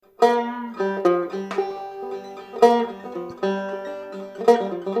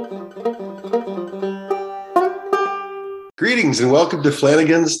Greetings and welcome to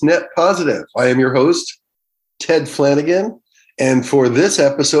Flanigan's Net Positive. I am your host, Ted Flanigan, and for this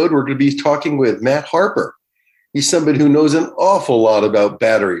episode, we're going to be talking with Matt Harper. He's somebody who knows an awful lot about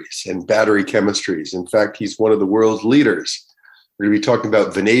batteries and battery chemistries. In fact, he's one of the world's leaders. We're going to be talking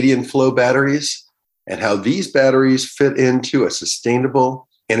about vanadium flow batteries and how these batteries fit into a sustainable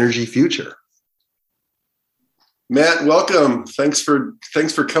energy future. Matt, welcome. Thanks for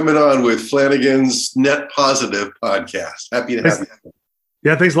coming on with Flanigan's Net Positive podcast. Happy to have you.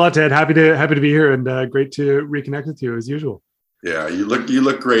 Yeah, thanks a lot, Ted. Happy to be here, and great to reconnect with you as usual. Yeah, you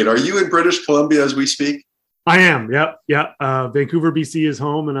look great. Are you in British Columbia as we speak? I am. Yeah. Vancouver, BC is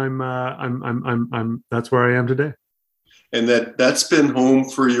home, and I'm that's where I am today. And that's been home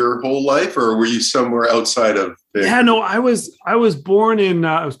for your whole life, or were you somewhere outside of Vancouver? Yeah, no, I was born in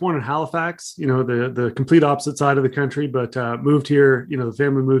Halifax, the complete opposite side of the country, but moved here. The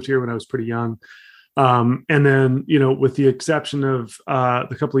family moved here when I was pretty young. And then, with the exception of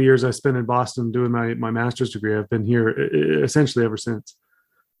the couple of years I spent in Boston doing my master's degree, I've been here essentially ever since.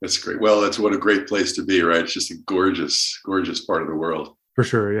 That's great. Well, that's what a great place to be, right? It's just a gorgeous, gorgeous part of the world. For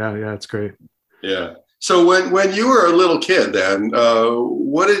sure. Yeah, it's great. Yeah. So when you were a little kid, then,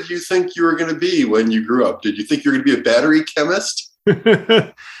 what did you think you were going to be when you grew up? Did you think you were going to be a battery chemist?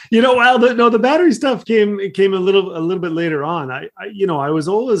 The battery stuff came a little bit later on. I was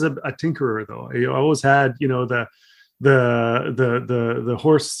always a tinkerer, though. I always had, the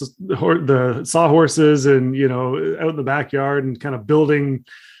sawhorses and, out in the backyard and kind of building,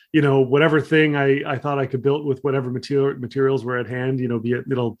 whatever thing I thought I could build with whatever materials were at hand, be it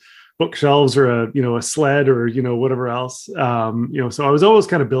little bookshelves or a sled or, whatever else. So I was always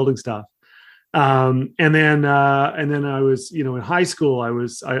kind of building stuff. And then I was, in high school, I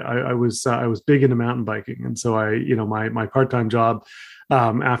was big into mountain biking. And so my part-time job,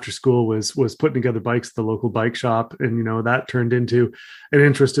 after school was putting together bikes at the local bike shop. And, that turned into an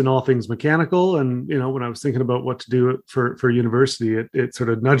interest in all things mechanical. And, when I was thinking about what to do for university, it sort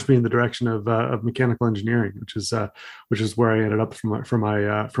of nudged me in the direction of mechanical engineering, which is where I ended up for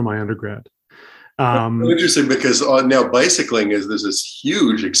my undergrad. Interesting, because now bicycling there's this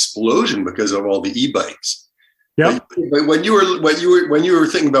huge explosion because of all the e-bikes. Yeah. But when you were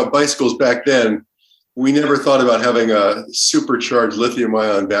thinking about bicycles back then, we never thought about having a supercharged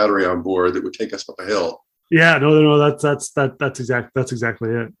lithium-ion battery on board that would take us up a hill. Yeah, no, that's exactly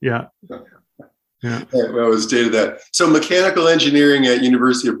it. Yeah. Yeah. I was dated that. So mechanical engineering at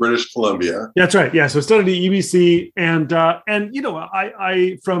University of British Columbia. That's right. Yeah. So I studied at UBC, and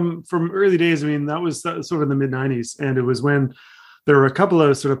I from early days. I mean, that was sort of in the mid '90s, and it was when there were a couple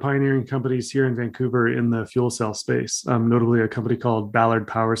of sort of pioneering companies here in Vancouver in the fuel cell space. Notably, a company called Ballard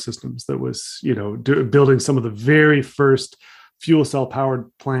Power Systems that was building some of the very first fuel cell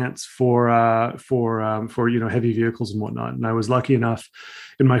powered plants for heavy vehicles and whatnot. And I was lucky enough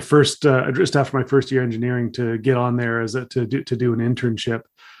in my first just after my first year engineering to get on there to do an internship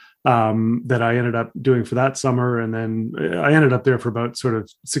that I ended up doing for that summer. And then I ended up there for about sort of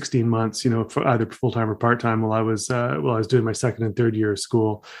 16 months, for either full-time or part-time while I was doing my second and third year of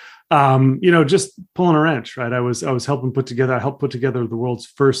school. Just pulling a wrench, right? I helped put together the world's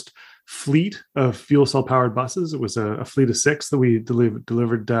first fleet of fuel cell powered buses. It was a fleet of 6 that we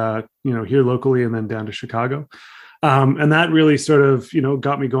delivered here locally and then down to Chicago. And that really sort of,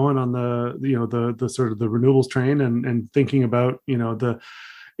 got me going on the sort of the renewables train and thinking about, the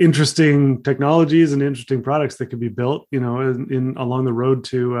interesting technologies and interesting products that could be built, in along the road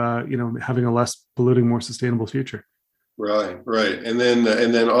to, having a less polluting, more sustainable future. Right. And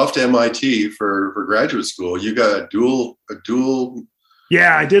then off to MIT for graduate school. You got a dual.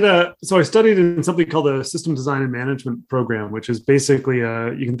 Yeah, I studied in something called a system design and management program, which is basically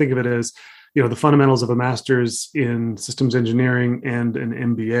you can think of it as, the fundamentals of a master's in systems engineering and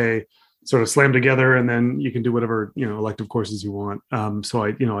an MBA sort of slammed together, and then you can do whatever, elective courses you want. So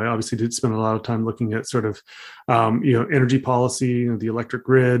I obviously did spend a lot of time looking at sort of, energy policy, the electric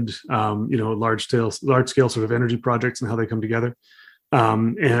grid, large scale sort of energy projects and how they come together.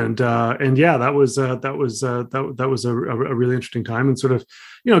 That was a really interesting time, and sort of,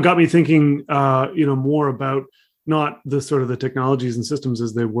 got me thinking, more about not the sort of the technologies and systems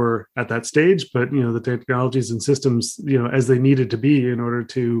as they were at that stage, but, the technologies and systems, as they needed to be in order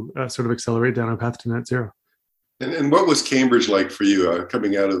to sort of accelerate down our path to net zero. And what was Cambridge like for you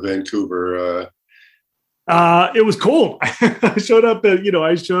coming out of Vancouver? It was cold. I showed up, in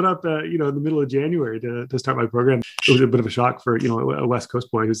the middle of January to start my program. It was a bit of a shock for, a West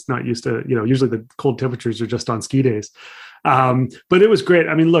Coast boy who's not used to, usually the cold temperatures are just on ski days. But it was great.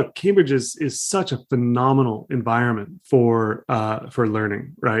 I mean, look, Cambridge is such a phenomenal environment for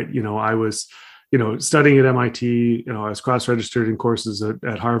learning, right? I was, studying at MIT, I was cross-registered in courses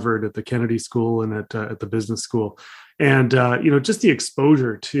at Harvard, at the Kennedy School, and at the business school. And, just the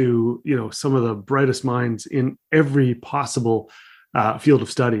exposure to, some of the brightest minds in every possible field of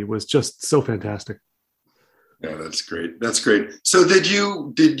study was just so fantastic. Yeah, that's great. That's great. So did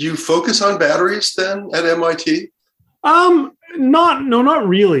you focus on batteries then at MIT? Not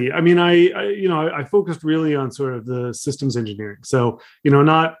really. I mean, I focused really on sort of the systems engineering. So,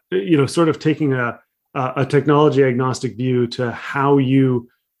 not, sort of taking a technology agnostic view to how you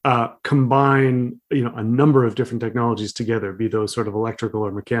combine, a number of different technologies together, be those sort of electrical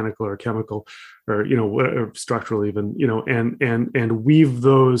or mechanical or chemical or, or structural even, and weave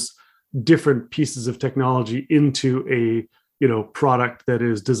those different pieces of technology into a, product that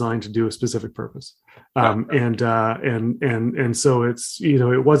is designed to do a specific purpose. And so it's,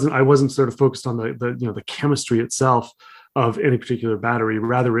 I wasn't sort of focused on the chemistry itself of any particular battery.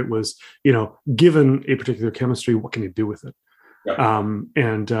 Rather, it was, given a particular chemistry, what can you do with it? Yeah.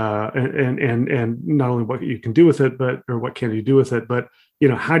 And not only what you can do with it, or what can you do with it, but,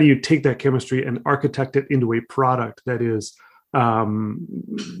 how do you take that chemistry and architect it into a product that is,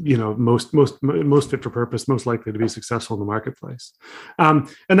 most fit for purpose, most likely to be successful in the marketplace. And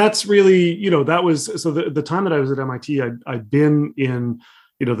that's really, that was, so the time that I was at MIT, I'd been in,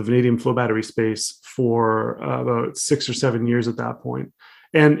 the vanadium flow battery space for about 6 or 7 years at that point.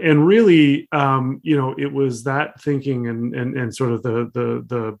 And really, it was that thinking and sort of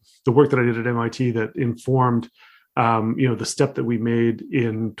the work that I did at MIT that informed, the step that we made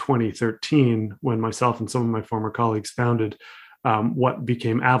in 2013 when myself and some of my former colleagues founded what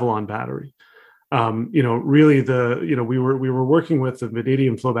became Avalon Battery. Really we were working with the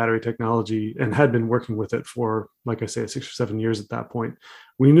vanadium flow battery technology and had been working with it for, like I say, 6 or 7 years at that point.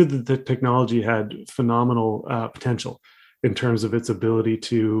 We knew that the technology had phenomenal potential in terms of its ability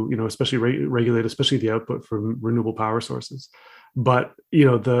to, especially regulate, especially the output from renewable power sources. But,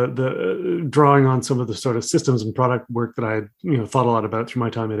 the drawing on some of the sort of systems and product work that I had, thought a lot about through my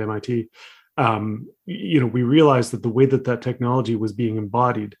time at MIT, we realized that the way that technology was being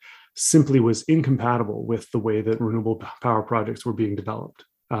embodied simply was incompatible with the way that renewable power projects were being developed.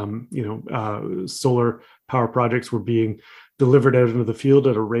 Solar power projects were being delivered out into the field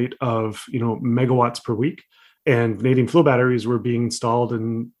at a rate of, megawatts per week. And vanadium flow batteries were being installed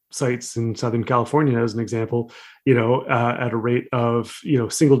in sites in Southern California, as an example, at a rate of,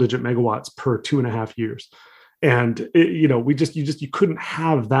 single digit megawatts per 2.5 years. And you couldn't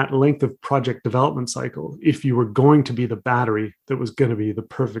have that length of project development cycle if you were going to be the battery that was going to be the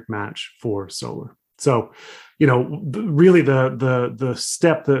perfect match for solar. So, really the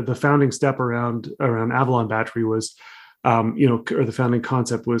step, the founding step around Avalon Battery was, or the founding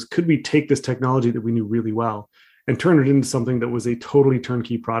concept was, could we take this technology that we knew really well and turn it into something that was a totally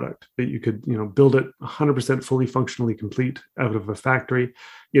turnkey product that you could, build it 100% fully functionally complete out of a factory,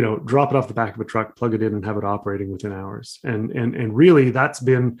 drop it off the back of a truck, plug it in, and have it operating within hours. And really, that's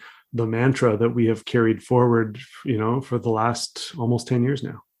been the mantra that we have carried forward, for the last almost 10 years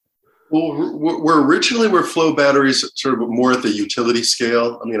now. Well, were flow batteries sort of more at the utility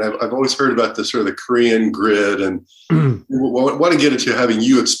scale? I mean, I've always heard about the sort of the Korean grid, and want to get into having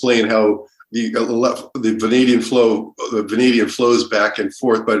you explain how the vanadium flows back and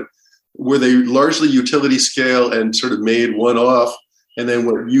forth, but were they largely utility scale and sort of made one off? And then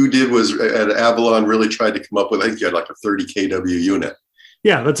what you did was at Avalon really tried to come up with, I think you had like a 30 kW unit.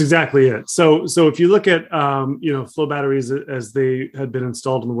 Yeah, that's exactly it. So if you look at, flow batteries as they had been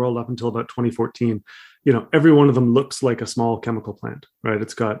installed in the world up until about 2014, every one of them looks like a small chemical plant, right?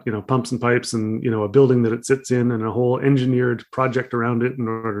 It's got, pumps and pipes and, a building that it sits in and a whole engineered project around it in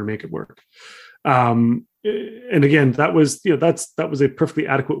order to make it work. And again, that was a perfectly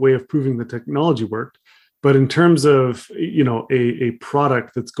adequate way of proving the technology worked. But in terms of, a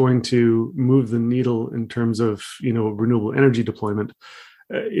product that's going to move the needle in terms of, renewable energy deployment,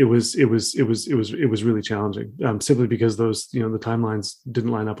 it was really challenging, simply because those, the timelines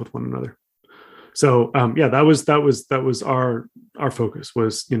didn't line up with one another. So that was our focus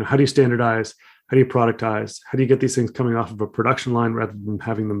was, how do you standardize, how do you productize, how do you get these things coming off of a production line rather than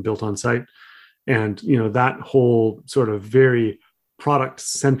having them built on site? And, that whole sort of very product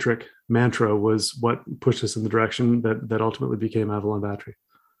centric mantra was what pushed us in the direction that ultimately became Avalon Battery.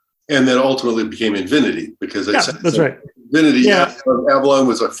 And then ultimately became Invinity, because that's right. Invinity, yeah. Avalon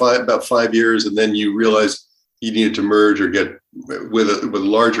was about 5 years, and then you realized you needed to merge or get with a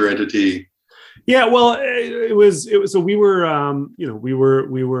larger entity. Yeah, well, it was. So we were, we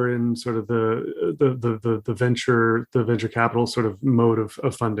were in sort of the venture capital sort of mode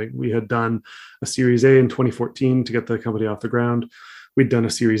of funding. We had done a Series A in 2014 to get the company off the ground. We'd done a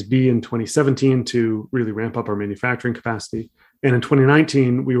Series B in 2017 to really ramp up our manufacturing capacity. And in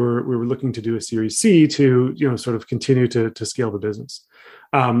 2019, we were looking to do a Series C to, sort of continue to scale the business.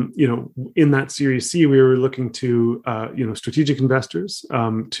 In that Series C, we were looking to, strategic investors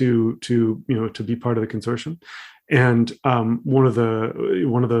to be part of the consortium. And one of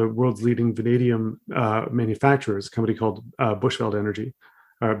the world's leading vanadium manufacturers, a company called Bushveld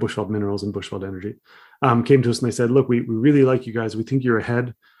Minerals and Bushveld Energy, came to us and they said, look, we really like you guys. We think you're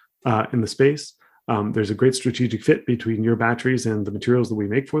ahead in the space. There's a great strategic fit between your batteries and the materials that we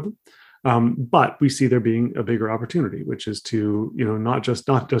make for them. But we see there being a bigger opportunity, which is to, not just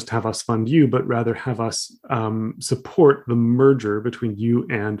have us fund you, but rather have us support the merger between you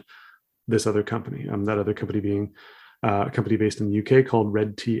and this other company. That other company being a company based in the UK called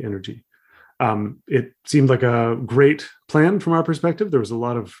Red T Energy. It seemed like a great plan from our perspective. There was a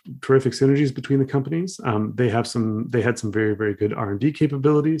lot of terrific synergies between the companies. They had some very, very good R&D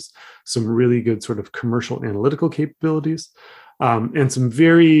capabilities, some really good sort of commercial analytical capabilities, and some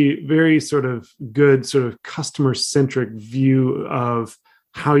very, very sort of good sort of customer-centric view of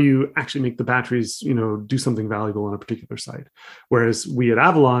how you actually make the batteries, do something valuable on a particular site. Whereas we at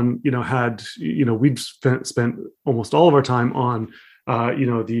Avalon, we'd spent almost all of our time on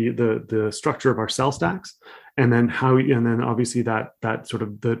the structure of our cell stacks, and then obviously that sort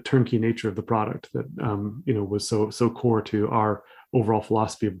of the turnkey nature of the product that was so core to our overall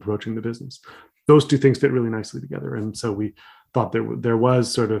philosophy of approaching the business. Those two things fit really nicely together, and so we thought there was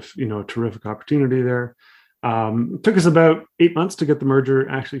sort of a terrific opportunity there. It took us about 8 months to get the merger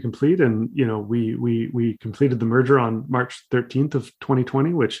actually complete, and we completed the merger on March 13th of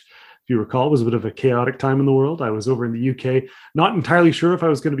 2020, which, if you recall, was a bit of a chaotic time in the world. I was over in the UK, not entirely sure if I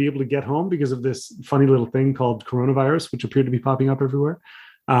was going to be able to get home because of this funny little thing called coronavirus, which appeared to be popping up everywhere.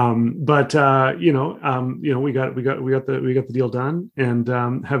 We got the deal done, and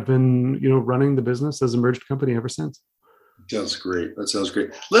have been running the business as a merged company ever since. Sounds great. That sounds great.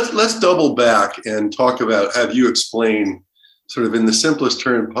 Let's double back and talk about, have you explain sort of in the simplest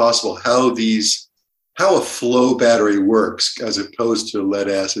term possible how a flow battery works as opposed to a lead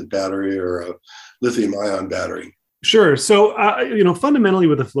acid battery or a lithium ion battery. Sure. So, fundamentally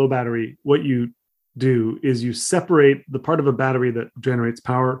with a flow battery, what you do is you separate the part of a battery that generates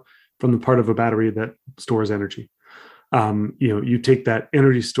power from the part of a battery that stores energy. You take that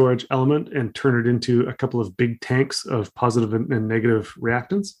energy storage element and turn it into a couple of big tanks of positive and negative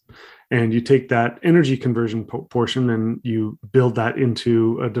reactants. And you take that energy conversion portion and you build that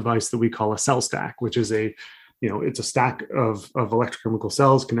into a device that we call a cell stack, which is it's a stack of electrochemical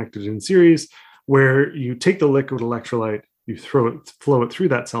cells connected in series, where you take the liquid electrolyte, you flow it through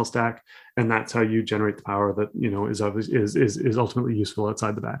that cell stack, and that's how you generate the power that is ultimately useful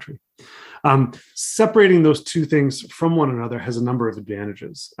outside the battery. Separating those two things from one another has a number of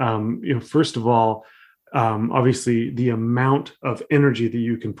advantages. First of all, obviously the amount of energy that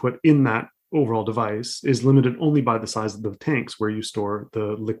you can put in that overall device is limited only by the size of the tanks where you store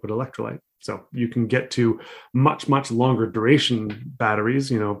the liquid electrolyte. So you can get to much, much longer duration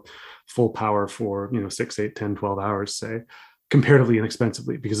batteries, full power for 6, 8, 10, 12 hours, say, comparatively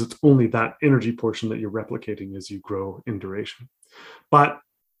inexpensively, because it's only that energy portion that you're replicating as you grow in duration. But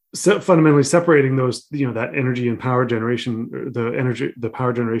fundamentally separating those, that energy and power generation, the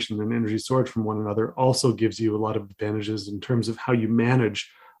power generation and energy storage from one another also gives you a lot of advantages in terms of how you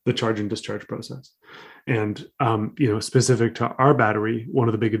manage the charge and discharge process. And, specific to our battery, one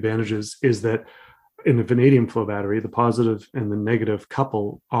of the big advantages is that in a vanadium flow battery, the positive and the negative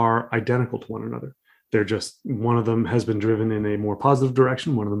couple are identical to one another. They're just, one of them has been driven in a more positive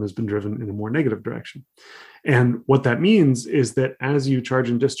direction, one of them has been driven in a more negative direction. And what that means is that as you charge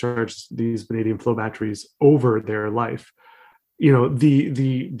and discharge these vanadium flow batteries over their life,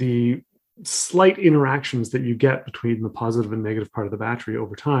 the slight interactions that you get between the positive and negative part of the battery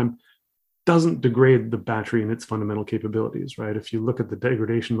over time doesn't degrade the battery and its fundamental capabilities, right? If you look at the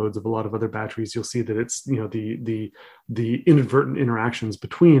degradation modes of a lot of other batteries, you'll see that it's, the inadvertent interactions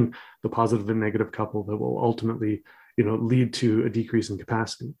between the positive and negative couple that will ultimately, lead to a decrease in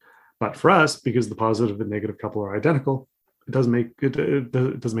capacity. But for us, because the positive and negative couple are identical, it doesn't make a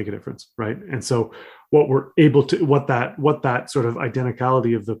difference, right? And so what that sort of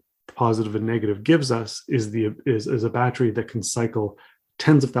identicality of the positive and negative gives us is a battery that can cycle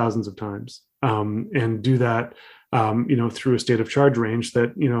tens of thousands of times, and do that, through a state of charge range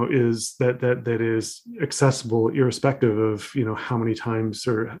that is accessible irrespective of how many times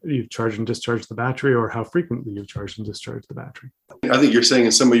or you've charged and discharged the battery or how frequently you've charged and discharged the battery. I think you're saying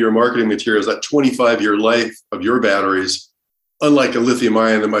in some of your marketing materials that 25-year life of your batteries, unlike a lithium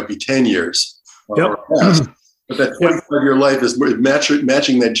ion that might be 10 years. Yep. But that 25-year life is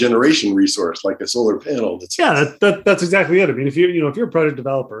matching that generation resource, like a solar panel. That's exactly it. I mean, if you're a product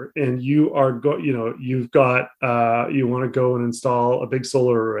developer and you are you want to go and install a big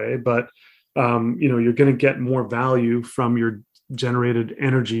solar array, but you're going to get more value from your generated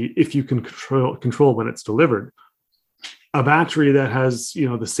energy if you can control when it's delivered. A battery that has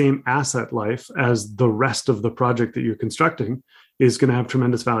the same asset life as the rest of the project that you're constructing is going to have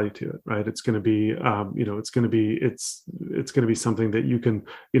tremendous value to it, right? It's going to be it's going to be something that you can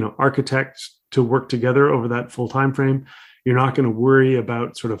architect to work together over that full time frame. You're not going to worry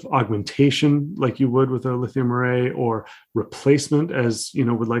about sort of augmentation like you would with a lithium array, or replacement, as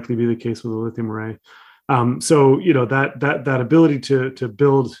would likely be the case with a lithium array. So that ability to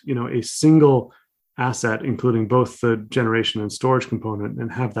build a single asset, including both the generation and storage component,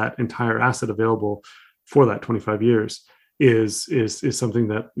 and have that entire asset available for that 25 years is something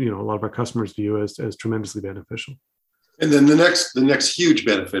that a lot of our customers view as tremendously beneficial. And then the next huge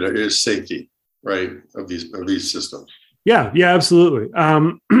benefit is safety, right, of these systems. Yeah, absolutely.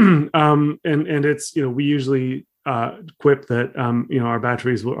 And it's we usually quip that our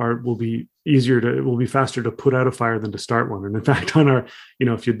batteries will be faster to put out a fire than to start one. And in fact, on our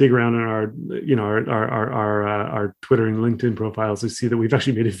if you dig around in our Twitter and LinkedIn profiles, you see that we've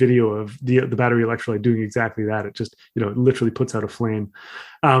actually made a video of the battery electrolyte doing exactly that. It just it literally puts out a flame.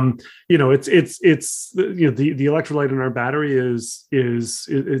 It's the electrolyte in our battery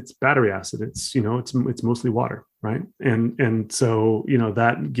it's battery acid. It's mostly water, right? And so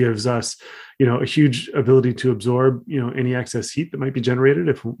that gives us a huge ability to absorb any excess heat that might be generated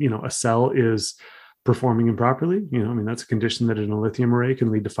if a cell is performing improperly. That's a condition that in a lithium array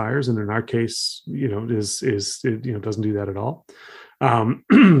can lead to fires, and in our case it doesn't do that at all.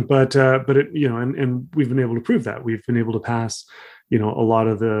 But it and we've been able to prove that. We've been able to pass a lot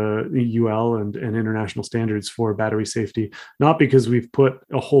of the UL and international standards for battery safety, not because we've put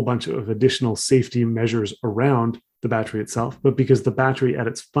a whole bunch of additional safety measures around the battery itself, but because the battery at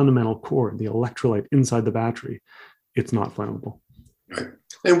its fundamental core, the electrolyte inside the battery, it's not flammable. Right.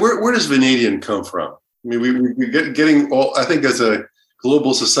 And where does vanadium come from? I mean, we're getting all, I think as a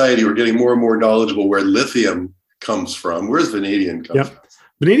global society, we're getting more and more knowledgeable where lithium comes from. Where's vanadium come from?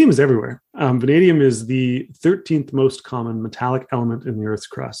 Vanadium is everywhere. Vanadium is the 13th most common metallic element in the Earth's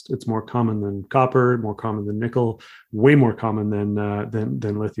crust. It's more common than copper, more common than nickel, way more common than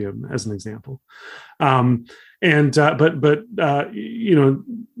lithium, as an example. But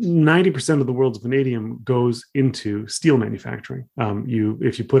 90% of the world's vanadium goes into steel manufacturing.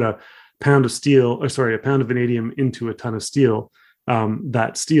 If you put a pound of vanadium into a ton of steel,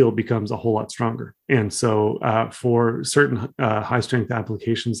 that steel becomes a whole lot stronger. And so for certain high strength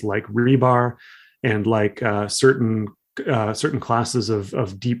applications like rebar and like certain classes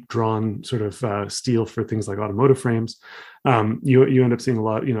of deep drawn sort of steel for things like automotive frames, you end up seeing a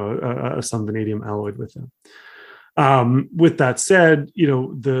lot, some vanadium alloyed with them. With that said,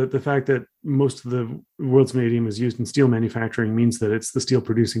 the fact that most of the world's vanadium is used in steel manufacturing means that it's the steel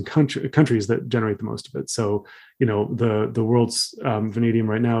producing countries that generate the most of it. So, the world's vanadium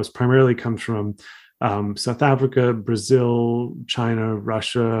right now primarily comes from South Africa, Brazil, China,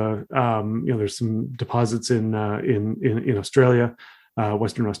 Russia. There's some deposits in Australia,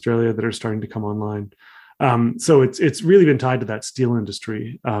 Western Australia, that are starting to come online. So it's really been tied to that steel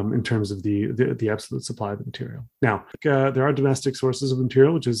industry in terms of the absolute supply of the material. Now, there are domestic sources of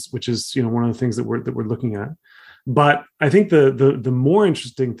material, which is one of the things that we're looking at. But I think the more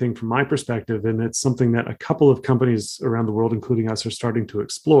interesting thing from my perspective, and it's something that a couple of companies around the world, including us, are starting to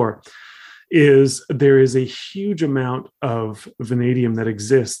explore, is there is a huge amount of vanadium that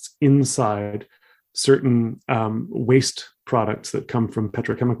exists inside certain waste products that come from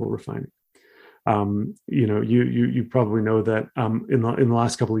petrochemical refining. You probably know that in the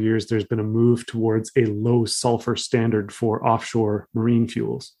last couple of years, there's been a move towards a low sulfur standard for offshore marine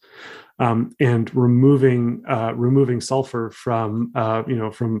fuels, and removing sulfur from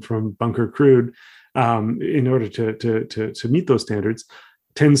bunker crude in order to meet those standards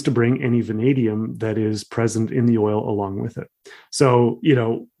tends to bring any vanadium that is present in the oil along with it. So,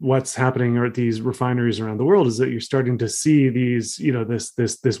 what's happening at these refineries around the world is that you're starting to see these,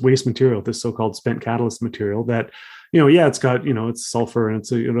 this waste material, this so-called spent catalyst material that, it's got, it's sulfur and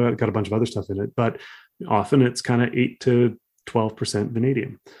it's got a bunch of other stuff in it, but often it's kind of 8 to 12%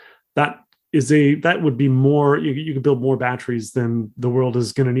 vanadium. That would be more, you could build more batteries than the world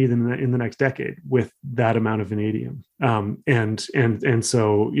is going to need in the next decade with that amount of vanadium. And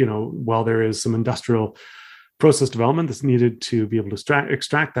so, while there is some industrial process development that's needed to be able to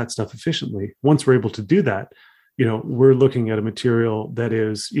extract that stuff efficiently, once we're able to do that, we're looking at a material that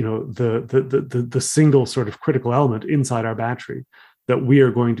is, the single sort of critical element inside our battery that we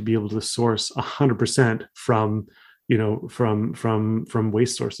are going to be able to source 100% from, from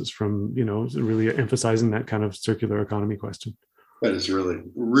waste sources, from, really emphasizing that kind of circular economy question. That is really,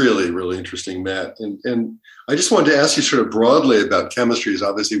 really, really interesting, Matt. And I just wanted to ask you sort of broadly about chemistries.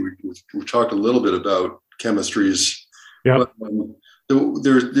 Obviously, we talked a little bit about chemistries. Yeah.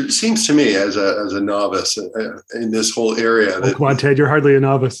 There seems to me, as a novice in this whole area, that, come on, Ted, you're hardly a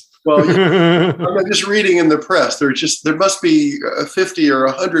novice. Well, I'm just reading in the press. There must be 50 or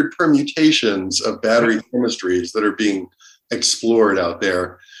 100 permutations of battery chemistries that are being explored out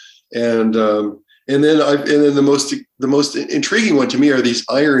there, and then the most intriguing one to me are these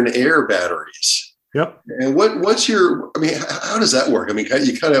iron air batteries. Yep. And how does that work? I mean,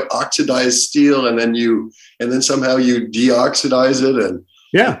 you kind of oxidize steel and then somehow you deoxidize it, and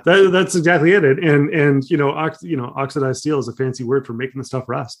yeah, that's exactly it. And oxidized steel is a fancy word for making the stuff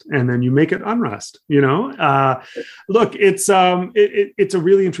rust, and then you make it unrust. Look, it's a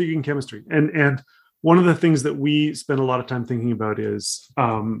really intriguing chemistry, and one of the things that we spend a lot of time thinking about is,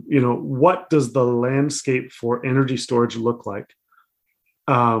 what does the landscape for energy storage look like?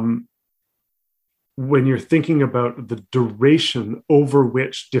 When you're thinking about the duration over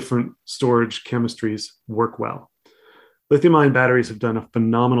which different storage chemistries work well. Lithium-ion batteries have done a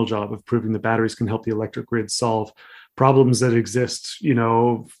phenomenal job of proving that batteries can help the electric grid solve problems that exist,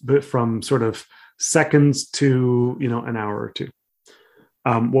 from sort of seconds to, an hour or two.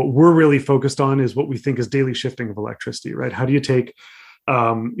 What we're really focused on is what we think is daily shifting of electricity, right? How do you take,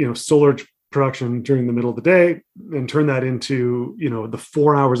 solar production during the middle of the day and turn that into, the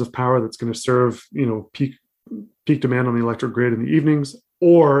 4 hours of power that's going to serve, peak demand on the electric grid in the evenings,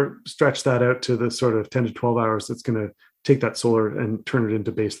 or stretch that out to the sort of 10 to 12 hours that's going to take that solar and turn it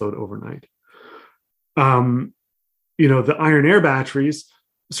into baseload overnight. The iron air batteries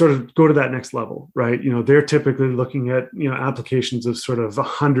sort of go to that next level, right? They're typically looking at, applications of sort of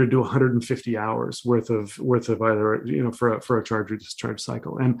 100 to 150 hours worth of either, for a charge or discharge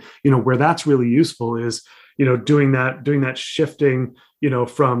cycle. And, where that's really useful is, doing that shifting,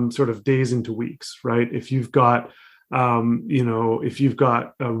 from sort of days into weeks, right? If you've got, a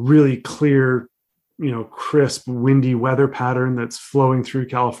really clear, crisp, windy weather pattern that's flowing through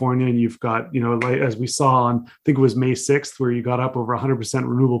California, and you've got, like as we saw on, I think it was May 6th, where you got up over 100%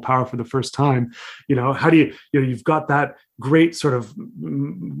 renewable power for the first time, how do you, you've got that great sort of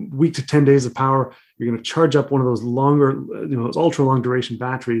week to 10 days of power. You're going to charge up one of those longer, those ultra long duration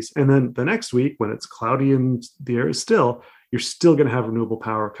batteries. And then the next week, when it's cloudy and the air is still, you're still going to have renewable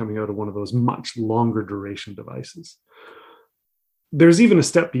power coming out of one of those much longer duration devices. There's even a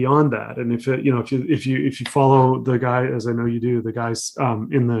step beyond that, and if you follow the guy, as I know you do, the guys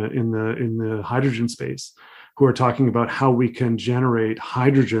in the hydrogen space, who are talking about how we can generate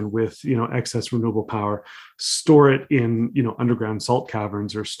hydrogen with excess renewable power, store it in underground salt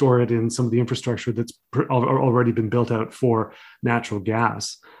caverns, or store it in some of the infrastructure that's already been built out for natural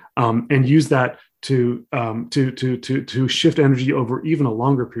gas, and use that to shift energy over even a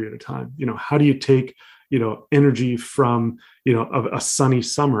longer period of time. How do you take energy from, a sunny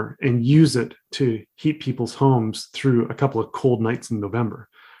summer and use it to heat people's homes through a couple of cold nights in November,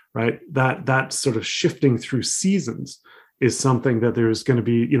 right? That sort of shifting through seasons is something that there's going to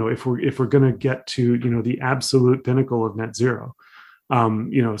be, if we're going to get to, the absolute pinnacle of net zero,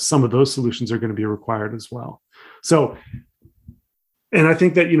 some of those solutions are going to be required as well. So, and I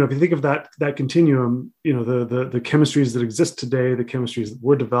think that, if you think of that continuum, the chemistries that exist today, the chemistries that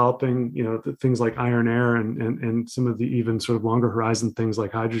we're developing, the things like iron air and some of the even sort of longer horizon things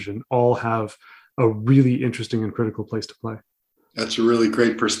like hydrogen, all have a really interesting and critical place to play. That's a really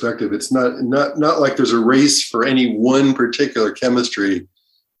great perspective. It's not like there's a race for any one particular chemistry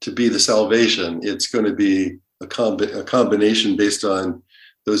to be the salvation. It's going to be a combination based on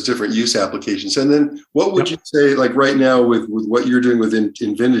those different use applications. And then what would you say, like right now with what you're doing with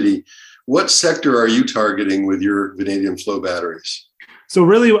Invinity, what sector are you targeting with your vanadium flow batteries? So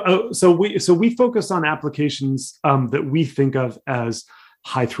really, so we focus on applications that we think of as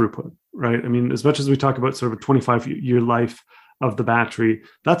high throughput, right? I mean, as much as we talk about sort of a 25-year life of the battery,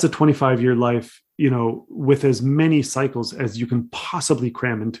 that's a 25-year life, with as many cycles as you can possibly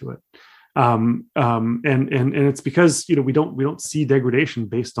cram into it. And it's because we don't see degradation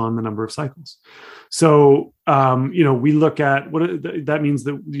based on the number of cycles. So we look at what that means,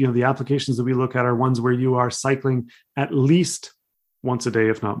 that the applications that we look at are ones where you are cycling at least once a day,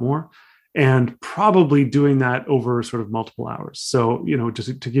 if not more, and probably doing that over sort of multiple hours. So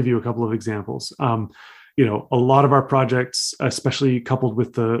just to give you a couple of examples, a lot of our projects, especially coupled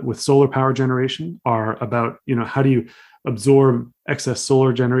with solar power generation, are about, how do you absorb excess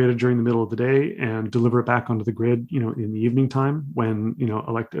solar generated during the middle of the day and deliver it back onto the grid, in the evening time when,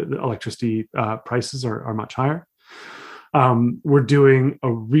 electricity prices are much higher. We're doing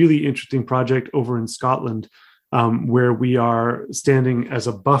a really interesting project over in Scotland, where we are standing as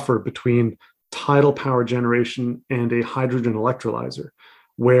a buffer between tidal power generation and a hydrogen electrolyzer,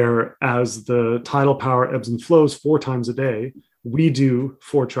 where as the tidal power ebbs and flows 4 times a day, we do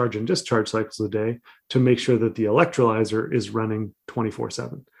 4 charge and discharge cycles a day to make sure that the electrolyzer is running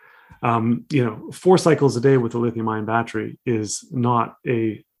 24/7. 4 cycles a day with a lithium-ion battery is not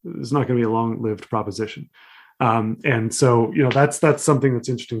going to be a long-lived proposition. And so, that's something that's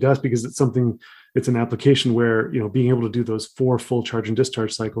interesting to us, because it's an application where, being able to do those 4 full charge and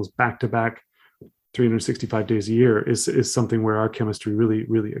discharge cycles back to back 365 days a year is something where our chemistry really,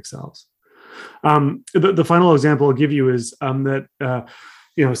 really excels. The final example I'll give you is that,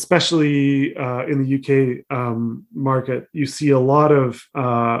 especially in the UK market, you see a lot of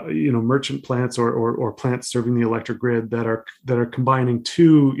merchant plants or plants serving the electric grid that are combining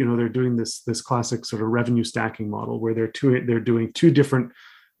two. They're doing this classic sort of revenue stacking model where they're doing two different.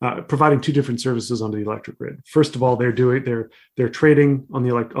 Providing two different services onto the electric grid. First of all, they're trading on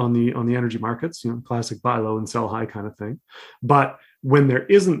the energy markets, classic buy low and sell high kind of thing. But when there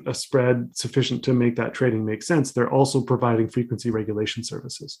isn't a spread sufficient to make that trading make sense, they're also providing frequency regulation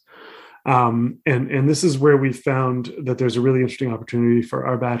services. And this is where we found that there's a really interesting opportunity for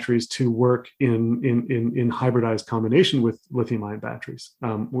our batteries to work in hybridized combination with lithium-ion batteries.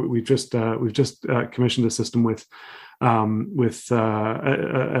 We've just commissioned a system at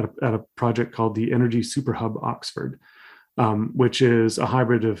a project called the Energy Superhub Oxford, which is a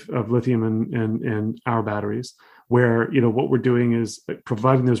hybrid of lithium and our batteries, where what we're doing is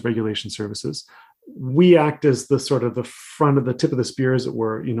providing those regulation services. We act as the sort of the front of the tip of the spear, as it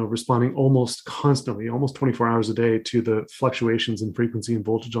were, responding almost constantly, almost 24 hours a day, to the fluctuations in frequency and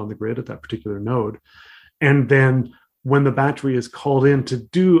voltage on the grid at that particular node. And then when the battery is called in to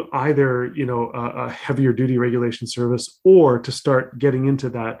do either, a heavier duty regulation service, or to start getting into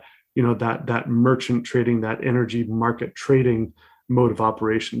that, that merchant trading, that energy market trading mode of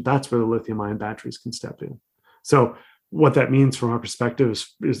operation, that's where the lithium-ion batteries can step in. So what that means from our perspective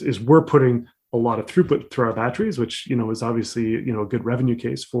is we're putting a lot of throughput through our batteries, which, is obviously, a good revenue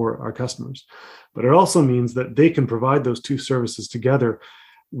case for our customers. But it also means that they can provide those two services together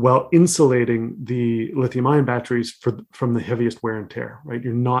while insulating the lithium-ion batteries from the heaviest wear and tear, right?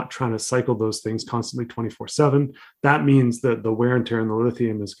 You're not trying to cycle those things constantly 24/7. That means that the wear and tear in the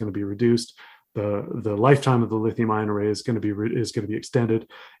lithium is going to be reduced. The lifetime of the lithium-ion array is going to be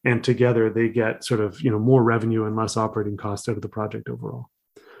extended, and together they get sort of, more revenue and less operating cost out of the project overall.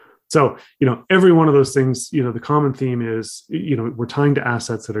 So, every one of those things, the common theme is, we're tying to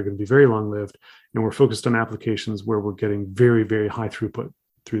assets that are going to be very long-lived, and we're focused on applications where we're getting very, very high throughput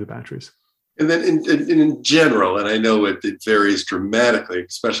through the batteries. And then in general, and I know it varies dramatically,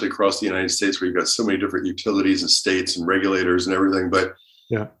 especially across the United States, where you've got so many different utilities and states and regulators and everything. But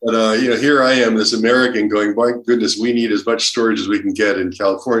here I am, this American, going, my goodness, we need as much storage as we can get in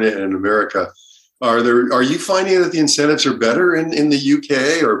California and in America. Are you finding that the incentives are better in the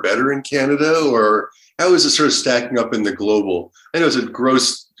UK or better in Canada, or how is it sort of stacking up in the global? I know it's a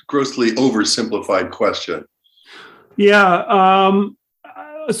grossly oversimplified question. Yeah.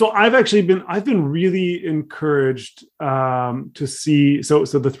 So I've been really encouraged to see. So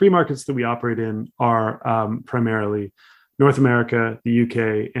the 3 markets that we operate in are primarily North America, the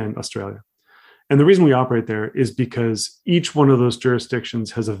UK, and Australia. And the reason we operate there is because each one of those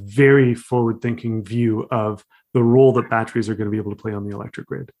jurisdictions has a very forward-thinking view of the role that batteries are going to be able to play on the electric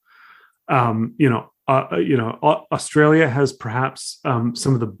grid. Australia has perhaps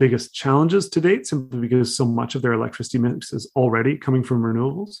some of the biggest challenges to date, simply because so much of their electricity mix is already coming from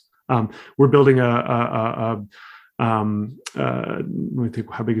renewables. We're building let me think,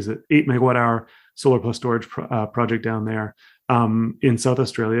 how big is it? 8 megawatt hour solar plus storage project down there in South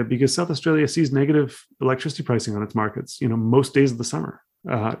Australia, because South Australia sees negative electricity pricing on its markets, most days of the summer.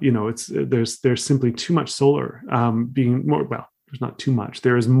 There's simply too much solar being more, well, there's not too much.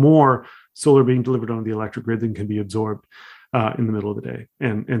 There is more solar being delivered on the electric grid than can be absorbed in the middle of the day.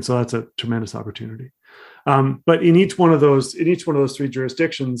 And so that's a tremendous opportunity. But in each one of those 3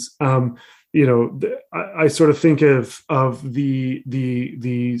 jurisdictions, I sort of think of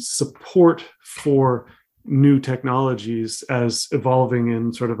the support for new technologies as evolving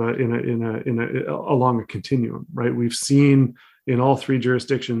in sort of along a continuum, right? We've seen in all 3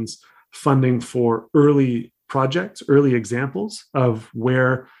 jurisdictions funding for early projects, early examples of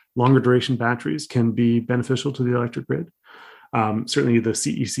where longer duration batteries can be beneficial to the electric grid. Certainly the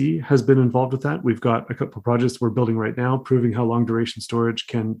CEC has been involved with that. We've got a couple of projects we're building right now proving how long duration storage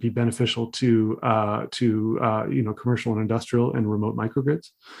can be beneficial to commercial and industrial and remote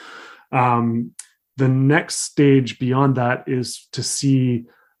microgrids. The next stage beyond that is to see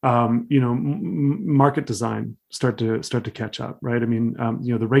market design start to catch up, right? I mean,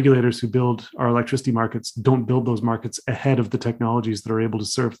 the regulators who build our electricity markets don't build those markets ahead of the technologies that are able to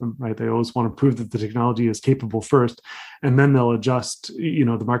serve them, right? They always want to prove that the technology is capable first, and then they'll adjust,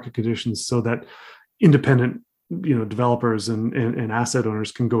 the market conditions so that independent, developers and asset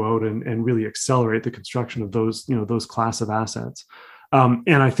owners can go out and really accelerate the construction of those class of assets.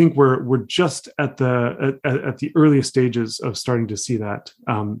 And I think we're just at the earliest stages of starting to see that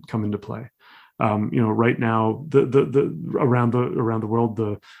come into play. Right now, the around the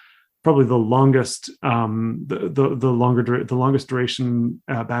world, probably the longest longest duration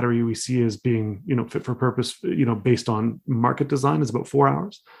battery we see as being fit for purpose, based on market design, is about 4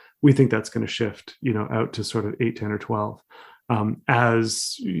 hours. We think that's going to shift out to sort of 8, 10, or 12.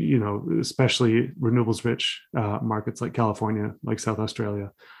 As especially renewables rich markets like California, like South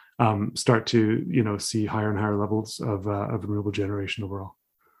Australia, start to see higher and higher levels of renewable generation overall.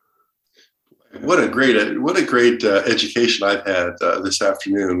 What a great education I've had this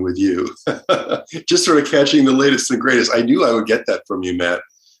afternoon with you. Just sort of catching the latest and greatest. I knew I would get that from you, Matt.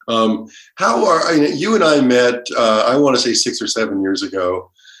 You and I met? I want to say 6 or 7 years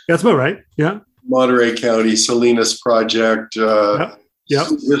ago. That's about right. Yeah. Monterey County, Salinas project,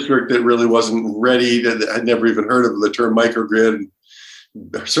 district that really wasn't ready. That I'd never even heard of the term microgrid.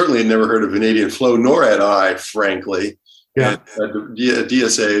 Certainly had never heard of vanadium flow, nor had I, frankly. Yeah. And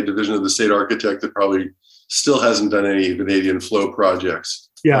DSA, Division of the State Architect, that probably still hasn't done any vanadium flow projects.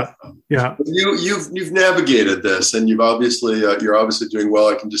 Yeah. You've navigated this, and you're obviously doing well.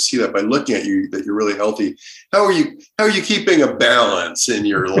 I can just see that by looking at you that you're really healthy. How are you keeping a balance in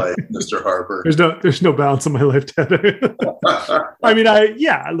your life, Mr. Harper? There's no balance in my life, Ted. I mean,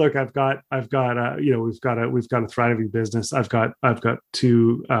 look, we've got a thriving business. I've got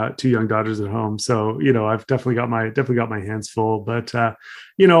two young daughters at home, so I've definitely got my hands full. But I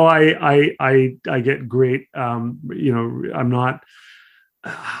get great. I'm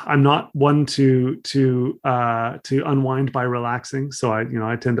not one to unwind by relaxing. So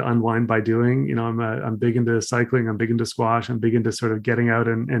I tend to unwind by doing. I'm big into cycling. I'm big into squash. I'm big into sort of getting out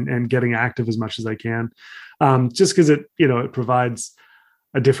and getting active as much as I can, just because it provides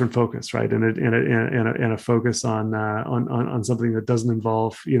a different focus, right? And a focus on something that doesn't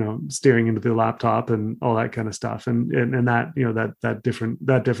involve staring into the laptop and all that kind of stuff. And that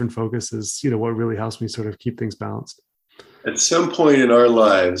different focus is what really helps me sort of keep things balanced. At some point in our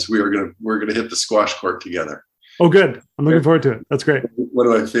lives, we're gonna hit the squash court together. Oh, good! I'm looking forward to it. That's great. One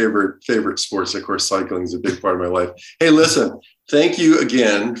of my favorite sports. Of course, cycling is a big part of my life. Hey, listen, thank you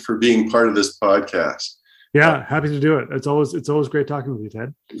again for being part of this podcast. Yeah, happy to do it. It's always great talking with you,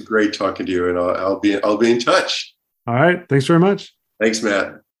 Ted. Great talking to you, and I'll be in touch. All right. Thanks very much. Thanks,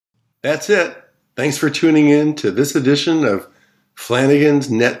 Matt. That's it. Thanks for tuning in to this edition of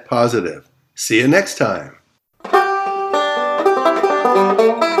Flanigan's Net Positive. See you next time.